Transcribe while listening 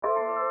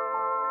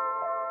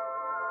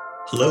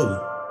Hello.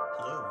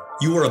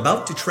 You are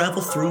about to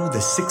travel through the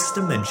sixth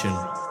dimension.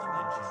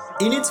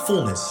 In its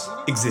fullness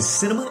exists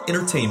cinema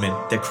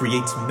entertainment that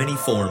creates many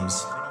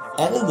forms,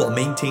 all while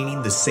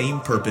maintaining the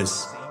same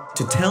purpose: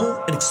 to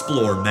tell and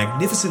explore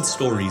magnificent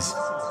stories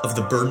of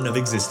the burden of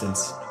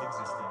existence.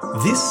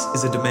 This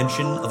is a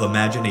dimension of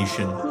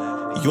imagination.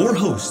 Your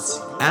hosts,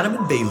 Adam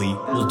and Bailey,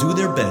 will do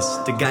their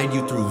best to guide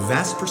you through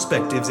vast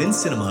perspectives in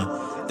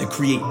cinema that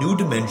create new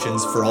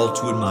dimensions for all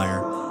to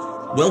admire.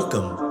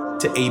 Welcome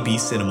to AB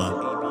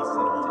Cinema.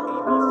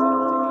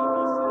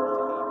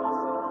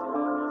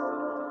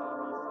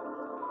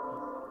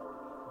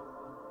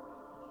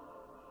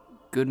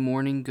 Good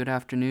morning, good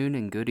afternoon,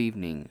 and good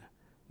evening.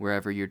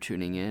 Wherever you're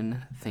tuning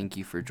in, thank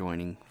you for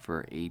joining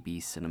for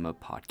AB Cinema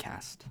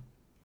Podcast.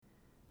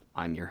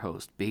 I'm your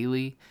host,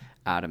 Bailey.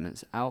 Adam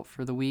is out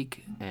for the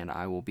week, and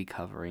I will be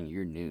covering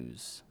your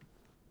news.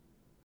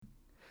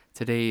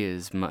 Today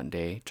is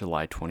Monday,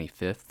 July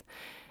 25th,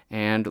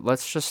 and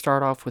let's just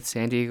start off with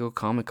San Diego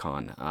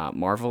Comic-Con.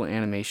 Marvel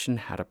Animation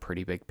had a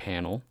pretty big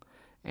panel,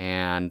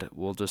 and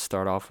we'll just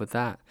start off with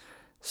that.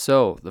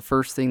 So, the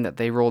first thing that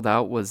they rolled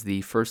out was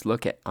the first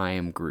look at I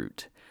Am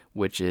Groot,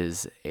 which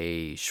is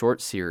a short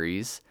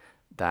series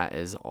that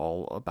is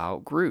all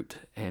about Groot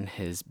and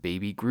his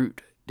baby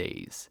Groot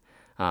days.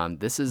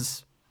 This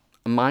is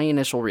my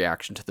initial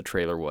reaction to the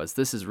trailer was,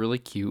 this is really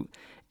cute,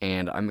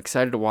 and I'm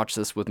excited to watch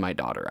this with my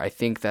daughter. I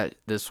think that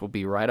this will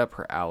be right up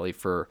her alley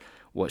for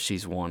what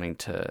she's wanting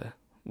to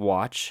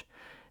watch,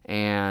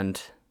 and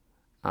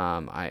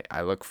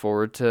I look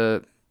forward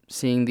to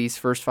seeing these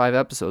first 5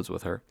 episodes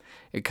with her.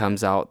 It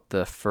comes out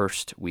the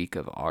first week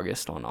of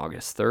August on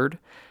August 3rd,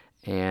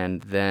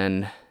 and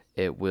then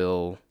it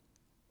will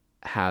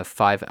have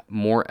 5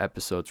 more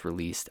episodes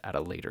released at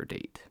a later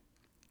date.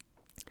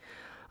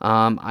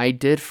 I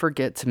did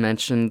forget to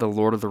mention the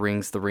Lord of the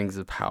Rings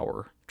of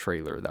Power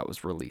trailer that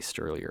was released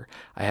earlier.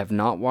 I have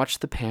not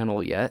watched the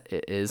panel yet.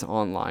 It is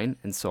online,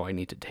 and so I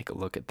need to take a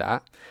look at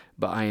that,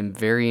 but I am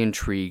very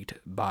intrigued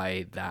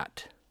by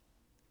that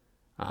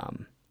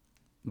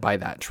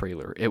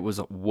trailer. It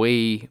was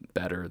way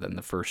better than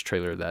the first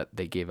trailer that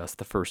they gave us,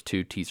 the first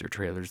 2 teaser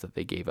trailers that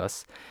they gave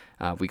us.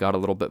 We got a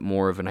little bit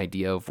more of an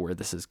idea of where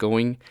this is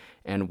going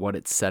and what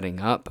it's setting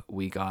up.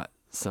 We got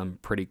some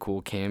pretty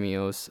cool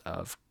cameos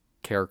of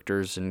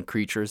characters and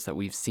creatures that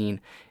we've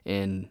seen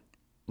in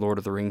Lord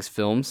of the Rings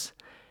films.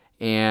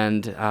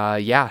 And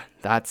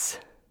that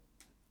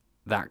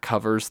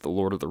covers the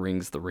Lord of the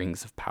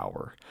Rings of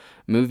Power.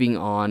 Moving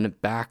on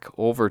back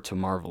over to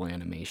Marvel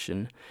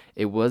Animation,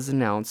 it was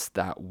announced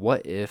that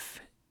What If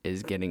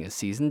is getting a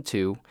season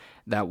 2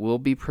 that will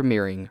be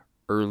premiering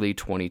early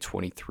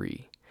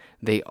 2023.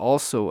 They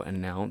also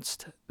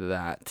announced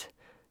that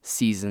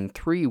season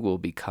 3 will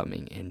be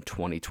coming in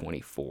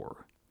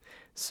 2024.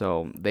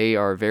 So they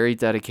are very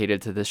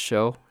dedicated to this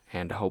show,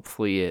 and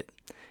hopefully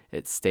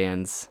it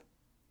stands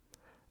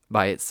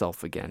by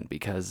itself again,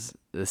 because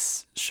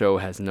this show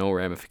has no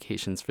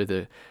ramifications for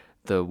the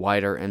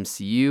wider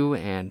MCU,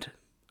 and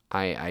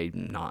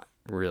I'm not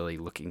really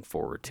looking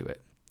forward to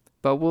it.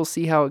 But we'll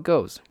see how it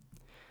goes.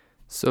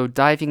 So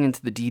diving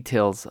into the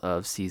details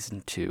of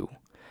Season 2,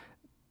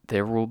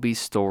 there will be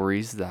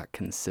stories that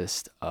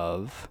consist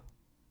of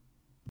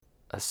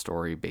a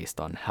story based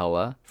on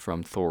Hela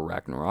from Thor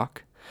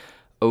Ragnarok,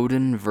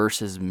 Odin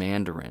versus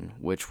Mandarin,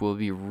 which will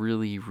be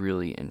really,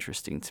 really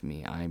interesting to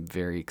me. I'm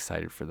very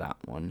excited for that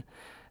one.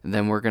 And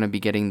then we're going to be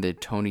getting the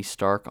Tony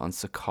Stark on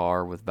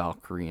Sakaar with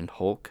Valkyrie and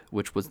Hulk,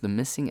 which was the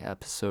missing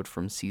episode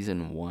from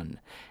Season 1.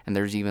 And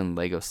there's even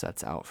Lego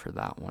sets out for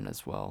that one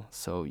as well.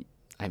 So,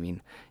 I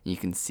mean, you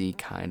can see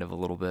kind of a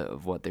little bit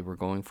of what they were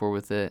going for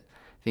with it.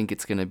 I think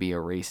it's going to be a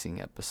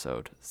racing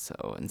episode.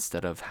 So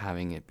instead of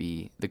having it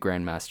be the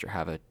Grandmaster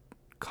have a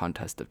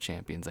contest of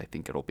champions, I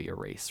think it'll be a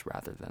race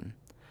rather than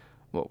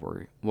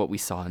what we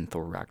saw in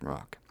Thor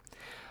Ragnarok.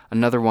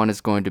 Another one is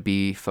going to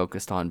be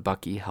focused on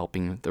Bucky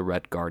helping the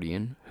Red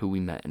Guardian, who we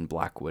met in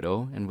Black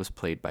Widow and was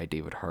played by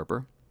David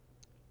Harbour.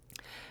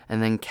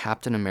 And then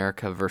Captain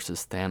America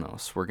versus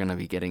Thanos. We're going to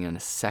be getting a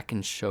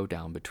second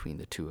showdown between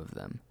the two of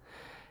them.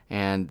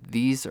 And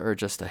these are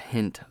just a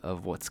hint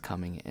of what's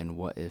coming in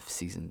What If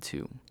Season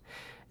 2.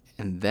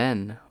 And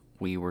then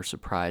we were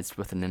surprised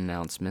with an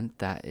announcement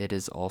that it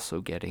is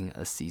also getting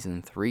a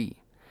Season 3.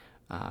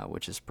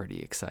 Which is pretty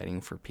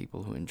exciting for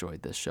people who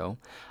enjoyed this show.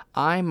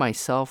 I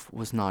myself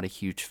was not a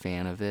huge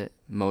fan of it,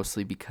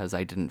 mostly because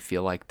I didn't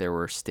feel like there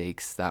were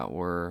stakes that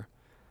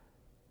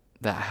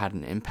had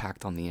an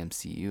impact on the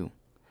MCU.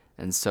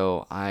 And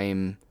so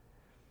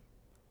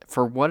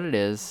for what it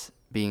is,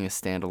 being a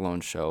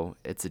standalone show,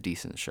 it's a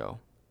decent show.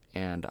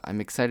 And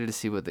I'm excited to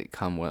see what they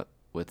come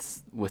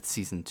with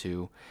Season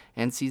 2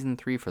 and Season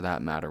 3 for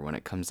that matter when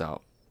it comes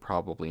out,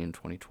 probably in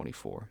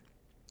 2024.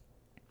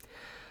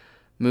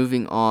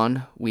 Moving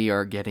on, we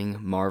are getting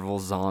Marvel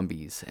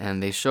Zombies,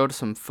 and they showed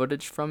some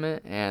footage from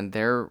it, and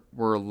there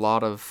were a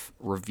lot of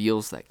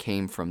reveals that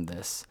came from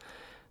this.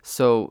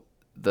 So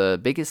the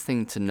biggest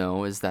thing to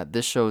know is that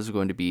this show is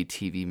going to be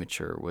TV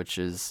mature, which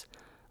is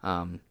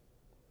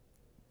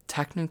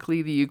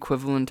technically the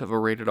equivalent of a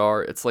rated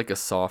R. It's like a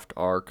soft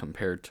R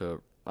compared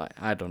to,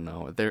 I don't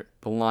know. The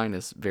line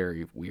is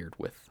very weird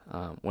with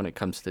when it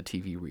comes to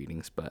TV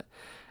readings, but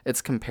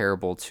it's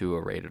comparable to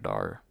a rated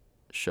R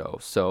show.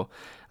 So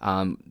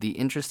the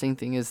interesting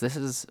thing is this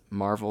is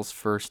Marvel's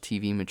first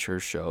TV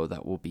mature show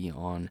that will be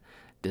on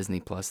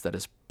Disney Plus that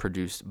is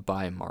produced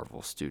by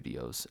Marvel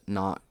Studios.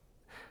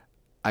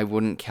 I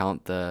wouldn't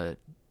count the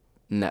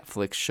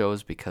Netflix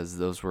shows because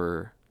those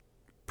were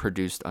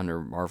produced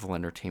under Marvel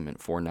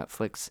Entertainment for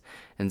Netflix,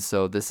 and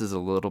so this is a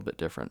little bit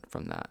different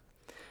from that.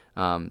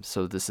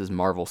 So this is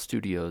Marvel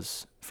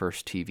Studios'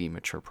 first TV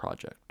mature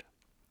project.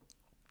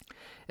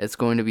 It's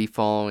going to be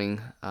following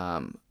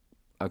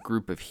a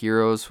group of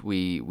heroes.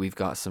 We've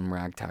got some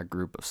ragtag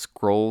group of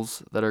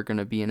Skrulls that are going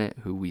to be in it,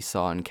 who we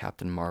saw in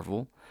Captain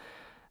Marvel.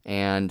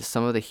 And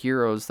some of the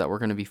heroes that we're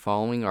going to be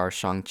following are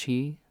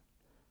Shang-Chi,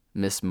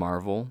 Miss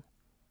Marvel,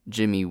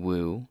 Jimmy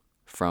Woo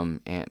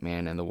from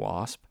Ant-Man and the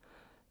Wasp,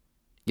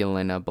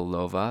 Yelena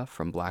Belova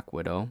from Black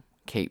Widow,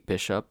 Kate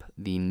Bishop,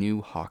 the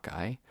new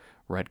Hawkeye,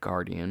 Red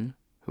Guardian,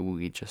 who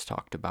we just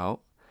talked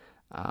about,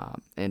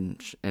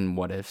 in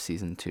What If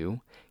Season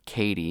 2,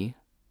 Katie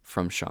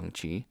from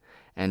Shang-Chi,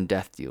 and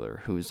Death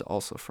Dealer, who is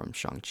also from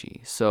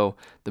Shang-Chi. So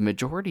the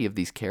majority of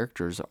these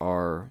characters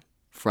are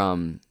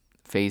from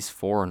Phase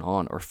 4 and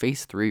on, or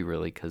Phase 3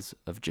 really, because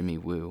of Jimmy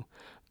Woo.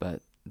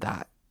 But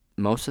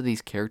most of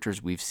these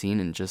characters we've seen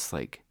in just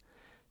like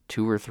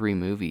 2 or 3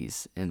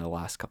 movies in the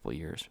last couple of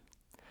years.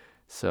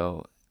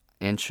 So,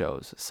 and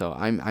shows. So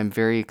I'm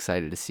very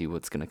excited to see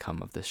what's going to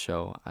come of this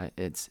show.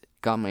 It's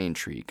got my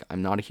intrigue.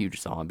 I'm not a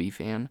huge zombie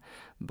fan,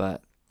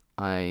 but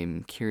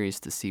I'm curious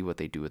to see what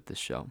they do with this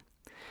show.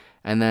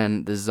 And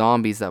then the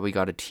zombies that we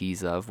got a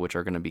tease of, which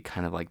are going to be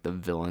kind of like the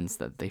villains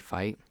that they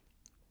fight.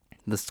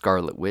 The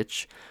Scarlet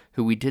Witch,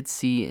 who we did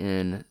see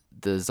in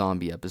the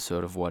zombie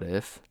episode of What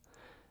If.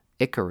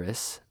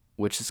 Icarus,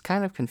 which is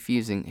kind of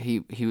confusing.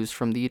 He was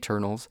from the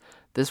Eternals.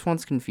 This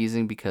one's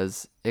confusing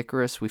because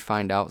Icarus, we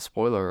find out,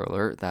 spoiler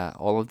alert, that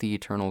all of the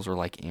Eternals are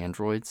like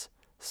androids.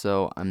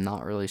 So I'm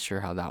not really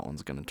sure how that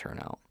one's going to turn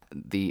out.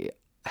 The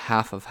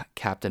half of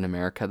Captain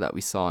America that we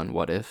saw in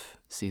What If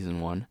Season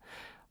 1,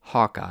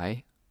 Hawkeye,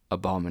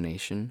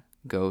 Abomination,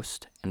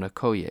 Ghost, and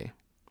Okoye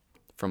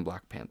from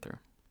Black Panther.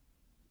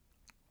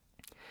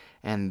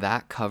 And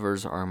that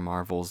covers our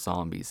Marvel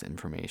Zombies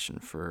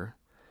information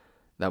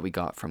that we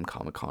got from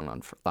Comic-Con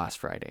on last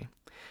Friday.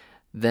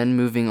 Then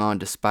moving on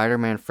to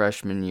Spider-Man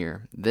Freshman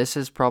Year. This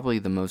is probably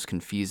the most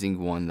confusing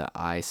one that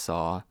I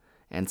saw,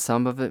 and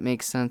some of it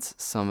makes sense,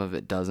 some of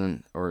it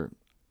doesn't, or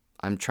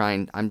I'm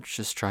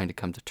just trying to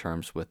come to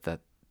terms with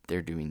that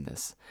they're doing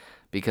this.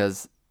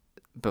 Because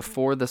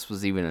before this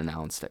was even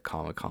announced at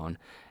Comic-Con,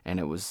 and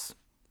it was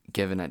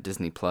given at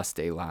Disney Plus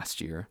Day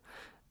last year,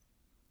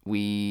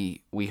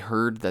 we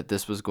heard that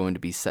this was going to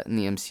be set in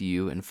the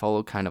MCU and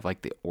follow kind of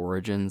like the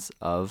origins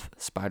of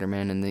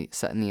Spider-Man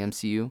set in the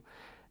MCU.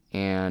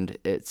 And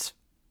it's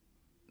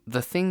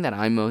the thing that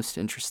I'm most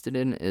interested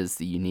in is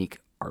the unique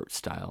art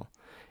style.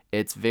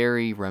 It's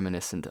very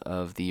reminiscent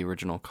of the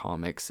original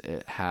comics.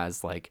 It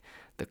has like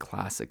the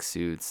classic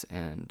suits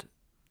and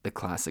the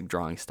classic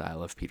drawing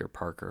style of Peter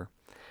Parker.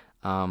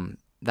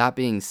 That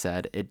being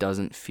said, it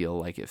doesn't feel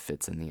like it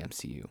fits in the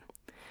MCU.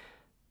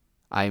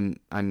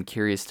 I'm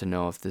curious to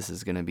know if this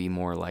is going to be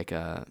more like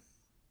a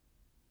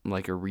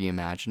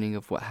reimagining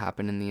of what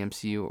happened in the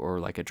MCU,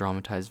 or like a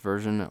dramatized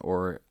version,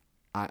 or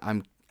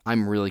I'm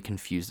really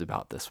confused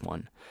about this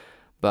one.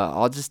 But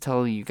I'll just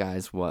tell you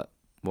guys what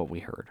we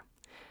heard.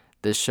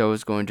 This show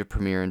is going to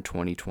premiere in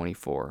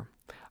 2024.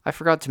 I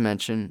forgot to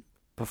mention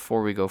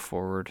before we go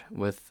forward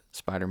with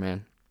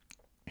Spider-Man,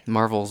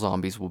 Marvel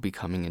Zombies will be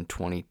coming in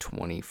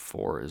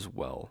 2024 as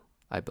well,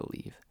 I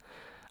believe.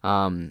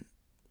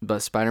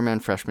 But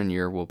Spider-Man Freshman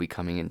Year will be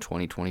coming in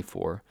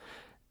 2024.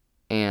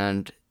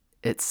 And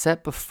it's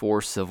set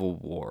before Civil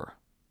War.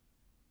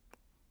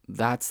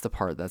 That's the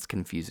part that's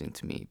confusing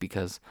to me,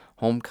 because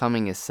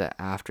Homecoming is set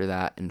after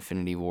that,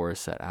 Infinity War is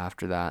set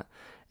after that,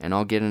 and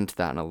I'll get into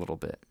that in a little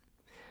bit.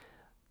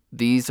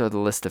 These are the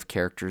list of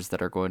characters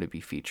that are going to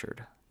be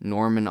featured.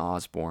 Norman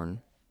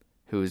Osborn,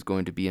 who is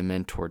going to be a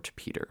mentor to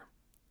Peter.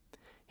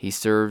 He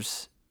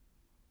serves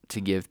to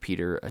give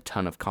Peter a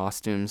ton of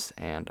costumes,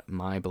 and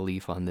my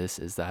belief on this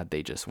is that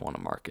they just want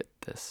to market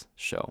this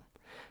show.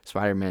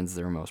 Spider-Man's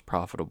their most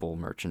profitable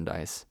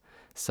merchandise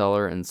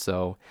seller, and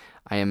so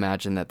I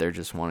imagine that they're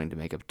just wanting to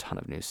make a ton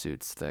of new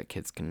suits that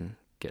kids can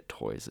get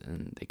toys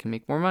and they can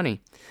make more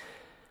money.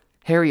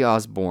 Harry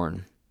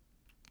Osborn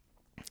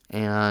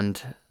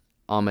and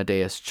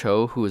Amadeus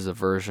Cho, who is a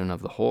version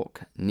of the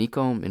Hulk.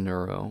 Nico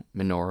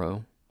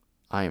Minoru,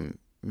 I'm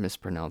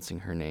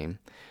mispronouncing her name,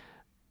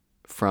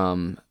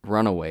 from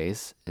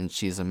Runaways, and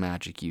she's a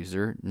magic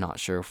user. Not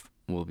sure if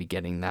we'll be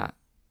getting that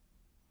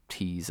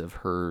tease of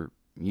her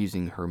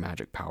using her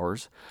magic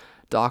powers.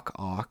 Doc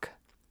Ock,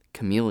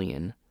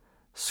 Chameleon,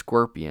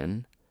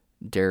 Scorpion,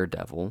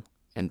 Daredevil,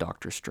 and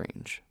Doctor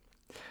Strange.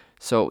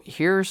 So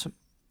here's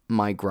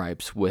my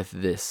gripes with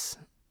this.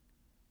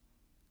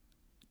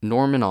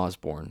 Norman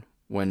Osborn,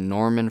 when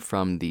Norman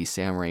from the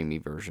Sam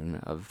Raimi version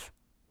of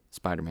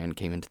Spider-Man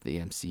came into the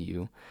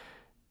MCU,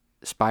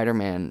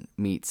 Spider-Man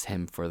meets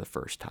him for the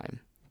first time.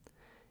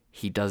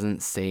 He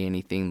doesn't say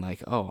anything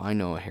like, "Oh, I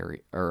know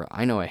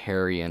a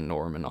Harry and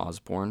Norman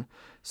Osborn."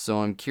 So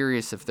I'm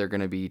curious if they're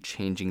going to be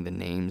changing the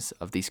names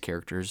of these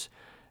characters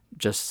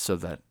just so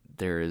that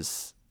there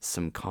is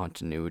some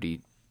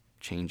continuity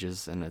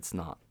changes and it's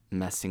not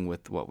messing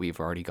with what we've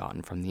already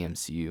gotten from the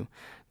MCU,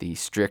 the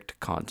strict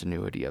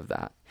continuity of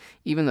that.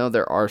 Even though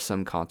there are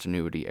some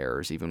continuity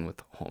errors, even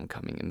with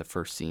Homecoming in the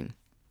first scene.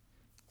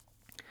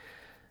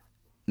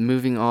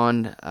 Moving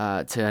on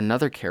to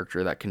another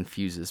character that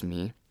confuses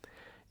me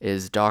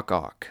is Doc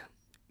Ock.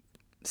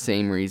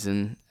 Same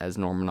reason as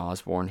Norman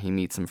Osborn, he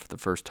meets him for the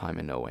first time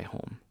in No Way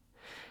Home.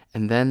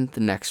 And then the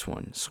next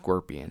one,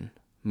 Scorpion.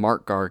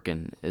 Mark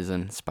Gargan is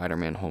in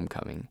Spider-Man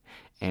Homecoming,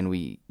 and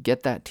we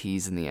get that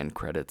tease in the end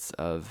credits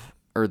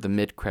the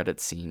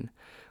mid-credits scene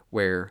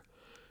where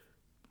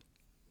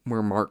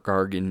Mark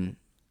Gargan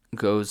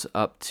goes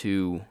up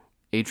to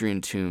Adrian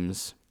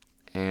Toomes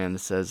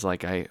and says,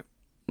 like,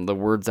 the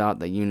word's out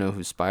that you know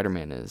who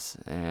Spider-Man is,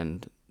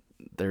 and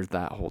there's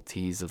that whole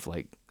tease of,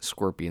 like,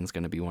 Scorpion's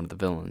going to be one of the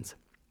villains,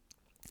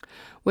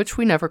 which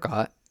we never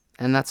got,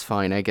 and that's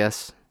fine, I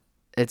guess.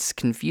 It's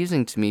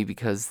confusing to me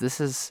because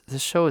this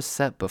show is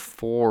set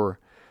before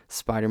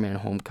Spider-Man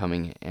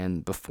Homecoming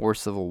and before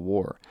Civil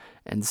War,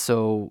 and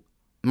so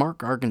Mark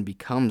Gargan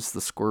becomes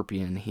the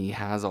Scorpion. He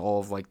has all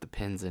of, like, the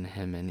pins in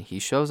him, and he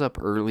shows up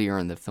earlier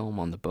in the film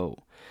on the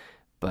boat,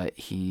 but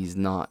he's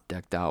not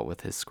decked out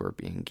with his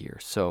Scorpion gear,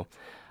 so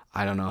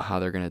I don't know how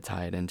they're going to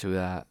tie it into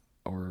that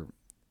or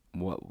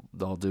what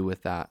they'll do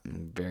with that.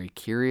 I'm very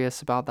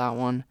curious about that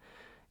one,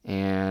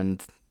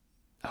 and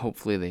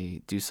hopefully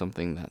they do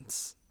something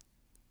that's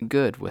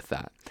good with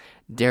that.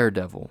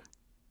 Daredevil.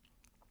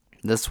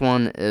 This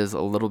one is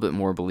a little bit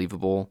more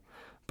believable,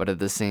 but at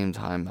the same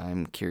time,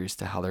 I'm curious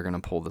to how they're going to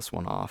pull this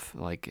one off.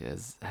 Like,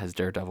 has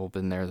Daredevil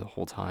been there the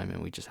whole time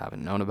and we just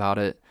haven't known about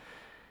it?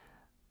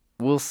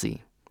 We'll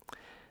see.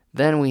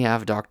 Then we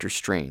have Doctor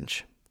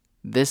Strange.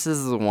 This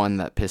is the one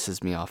that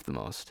pisses me off the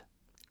most.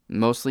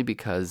 Mostly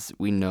because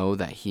we know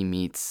that he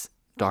meets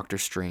Doctor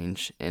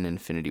Strange in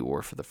Infinity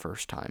War for the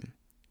first time.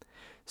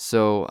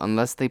 So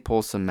unless they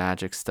pull some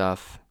magic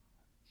stuff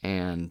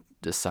and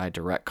decide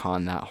to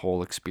retcon that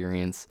whole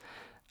experience,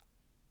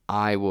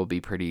 I will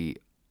be pretty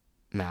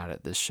mad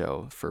at this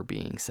show for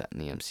being set in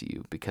the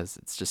MCU because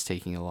it's just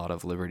taking a lot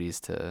of liberties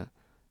to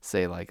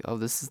say, like, oh,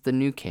 this is the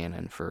new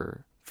canon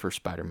for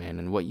Spider-Man,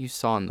 and what you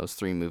saw in those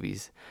 3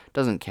 movies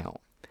doesn't count.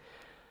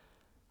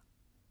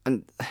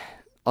 And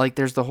like,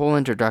 there's the whole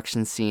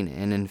introduction scene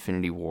in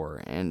Infinity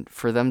War, and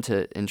for them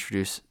to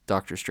introduce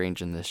Doctor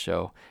Strange in this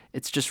show,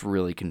 it's just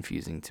really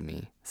confusing to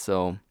me.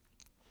 So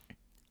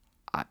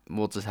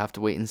we'll just have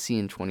to wait and see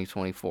in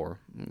 2024,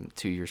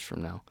 2 years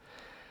from now.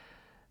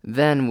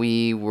 Then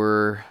we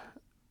were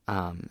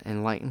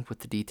enlightened with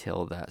the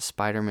detail that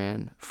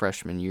Spider-Man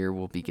freshman year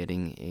will be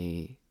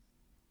getting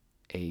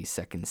a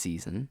second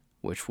season,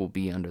 which will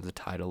be under the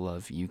title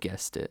of, you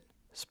guessed it,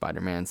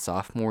 Spider-Man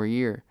sophomore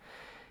year.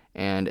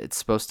 And it's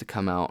supposed to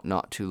come out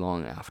not too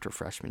long after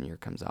freshman year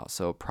comes out,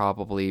 so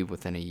probably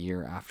within a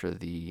year after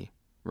the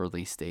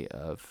release date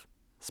of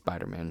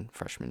Spider-Man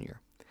freshman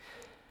year.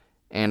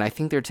 And I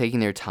think they're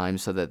taking their time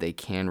so that they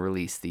can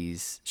release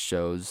these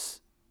shows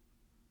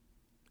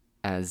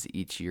as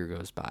each year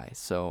goes by.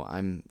 So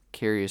I'm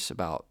curious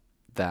about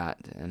that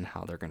and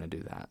how they're going to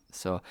do that.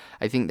 So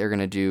I think they're going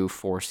to do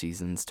 4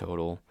 seasons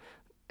total,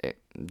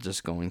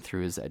 just going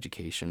through his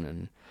education.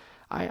 And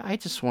I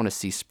just want to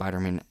see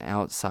Spider-Man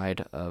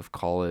outside of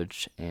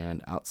college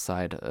and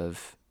outside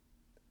of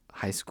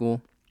high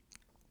school,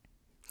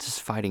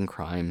 just fighting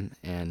crime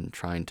and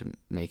trying to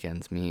make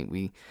ends meet.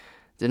 We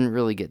didn't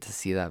really get to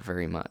see that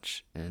very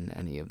much in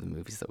any of the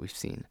movies that we've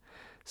seen.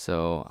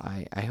 So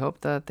I hope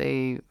that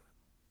they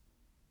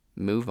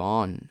move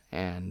on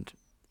and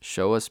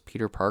show us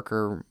Peter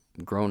Parker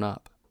grown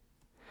up.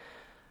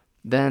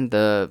 Then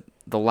the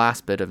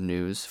last bit of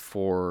news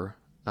for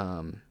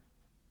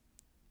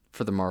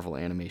the Marvel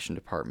Animation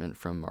Department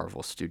from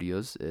Marvel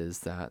Studios is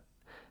that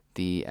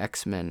the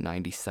X-Men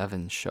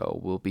 97 show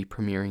will be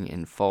premiering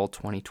in fall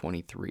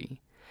 2023.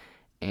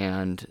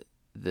 And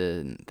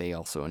then they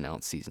also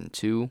announced season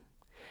 2.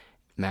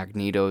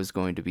 Magneto is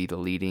going to be the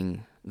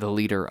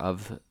leader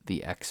of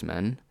the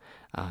X-Men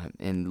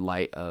in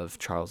light of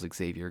Charles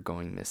Xavier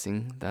going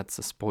missing. That's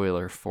a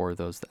spoiler for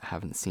those that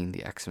haven't seen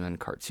the X-Men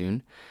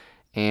cartoon.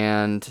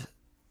 And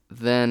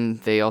then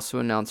they also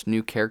announced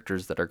new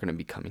characters that are going to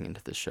be coming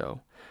into the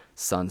show.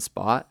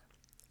 Sunspot,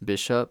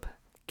 Bishop,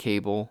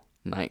 Cable,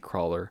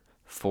 Nightcrawler,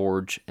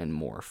 Forge, and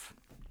Morph.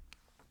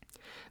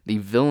 The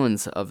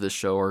villains of the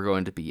show are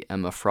going to be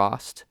Emma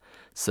Frost,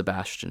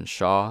 Sebastian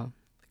Shaw,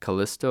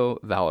 Callisto,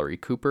 Valerie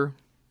Cooper,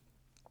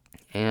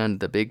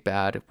 and the big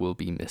bad will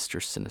be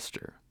Mr.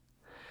 Sinister.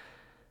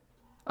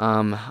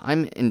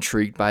 I'm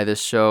intrigued by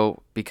this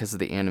show because of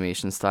the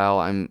animation style.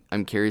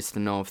 I'm curious to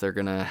know if they're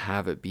gonna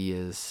have it be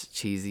as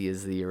cheesy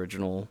as the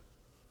original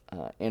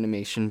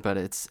animation, but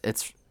it's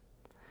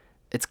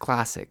it's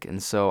classic,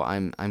 and so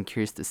I'm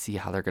curious to see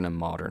how they're gonna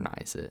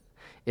modernize it,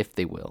 if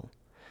they will.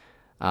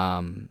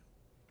 Um,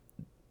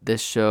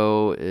 this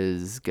show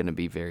is gonna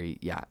be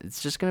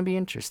it's just gonna be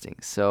interesting.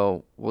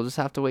 So we'll just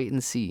have to wait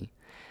and see.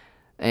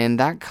 And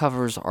that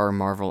covers our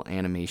Marvel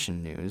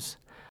animation news.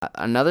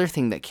 Another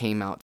thing that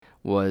came out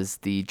was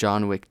the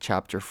John Wick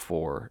Chapter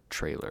 4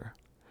 trailer.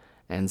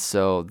 And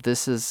so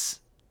this is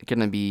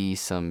going to be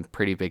some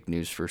pretty big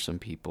news for some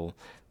people.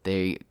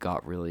 They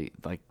got really,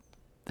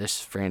 this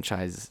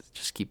franchise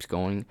just keeps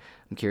going.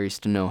 I'm curious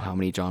to know how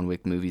many John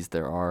Wick movies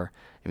there are.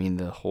 I mean,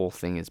 the whole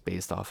thing is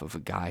based off of a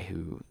guy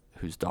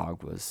whose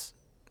dog was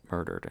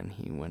murdered and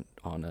he went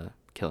on a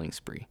killing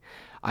spree.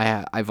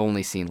 I've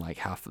only seen like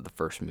half of the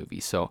first movie,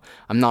 so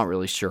I'm not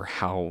really sure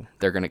how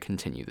they're going to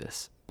continue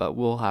this, but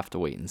we'll have to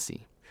wait and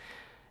see.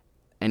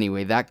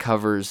 Anyway, that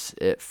covers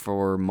it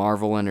for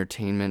Marvel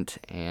Entertainment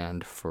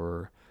and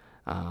for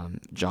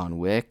John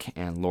Wick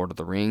and Lord of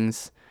the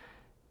Rings.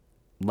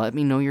 Let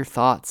me know your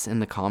thoughts in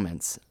the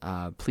comments.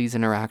 Please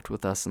interact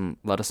with us and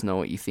let us know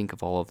what you think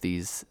of all of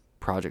these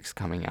projects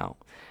coming out.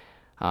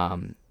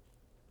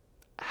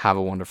 Have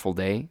a wonderful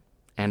day,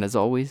 and as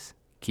always,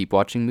 keep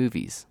watching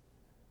movies.